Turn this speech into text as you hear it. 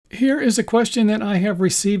Here is a question that I have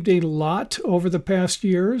received a lot over the past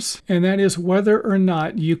years, and that is whether or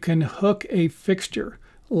not you can hook a fixture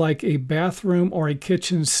like a bathroom or a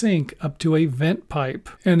kitchen sink up to a vent pipe.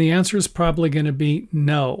 And the answer is probably going to be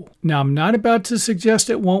no. Now, I'm not about to suggest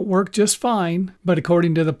it won't work just fine, but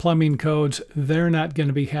according to the plumbing codes, they're not going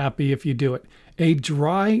to be happy if you do it. A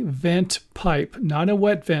dry vent pipe, not a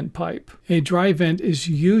wet vent pipe. A dry vent is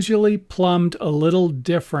usually plumbed a little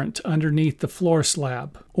different underneath the floor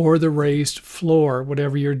slab or the raised floor,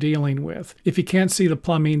 whatever you're dealing with. If you can't see the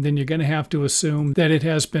plumbing, then you're going to have to assume that it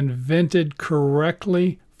has been vented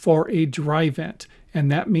correctly for a dry vent. And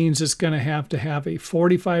that means it's going to have a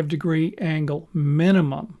 45-degree angle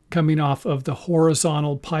minimum coming off of the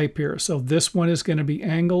horizontal pipe here. So this one is going to be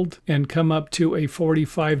angled and come up to a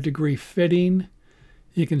 45-degree fitting.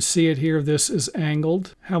 You can see it here. This is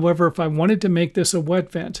angled. However, if I wanted to make this a wet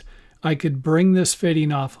vent, I could bring this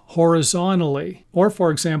fitting off horizontally. Or for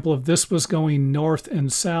example, if this was going north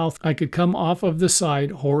and south, I could come off of the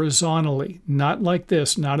side horizontally, not like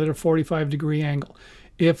this, not at a 45-degree angle.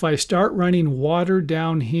 If I start running water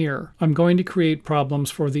down here, I'm going to create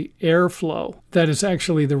problems for the airflow. That is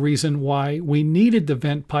actually the reason why we needed the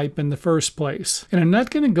vent pipe in the first place. And I'm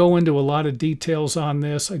not going to go into a lot of details on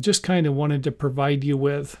this. I just kind of wanted to provide you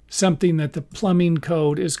with something that the plumbing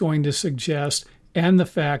code is going to suggest, and the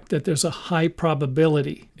fact that there's a high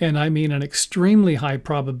probability, and I mean an extremely high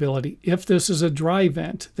probability, if this is a dry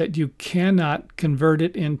vent, that you cannot convert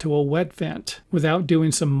it into a wet vent without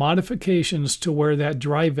doing some modifications to where that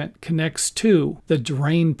dry vent connects to the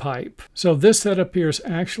drain pipe. So this setup here is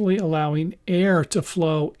actually allowing air to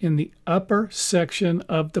flow in the upper section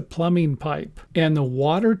of the plumbing pipe and the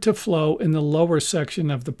water to flow in the lower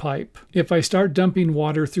section of the pipe. If I start dumping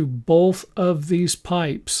water through both of these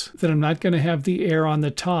pipes, then I'm not going to have the air on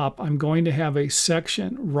the top. I'm going to have a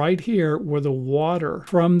section right here where the water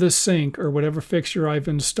from the sink or whatever fixture I've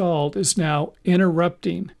installed is now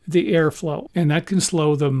interrupting the airflow, and that can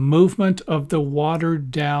slow the movement of the water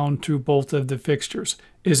down through both of the fixtures.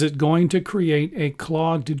 Is it going to create a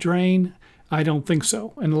clogged drain? I don't think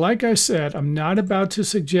so. And like I said, I'm not about to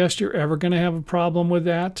suggest you're ever going to have a problem with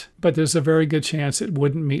that, but there's a very good chance it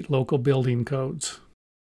wouldn't meet local building codes.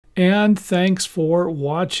 And thanks for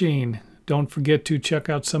watching. Don't forget to check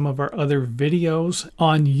out some of our other videos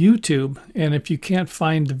on YouTube. And if you can't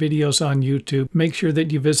find the videos on YouTube, make sure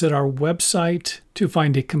that you visit our website to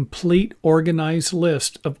find a complete organized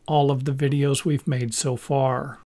list of all of the videos we've made so far.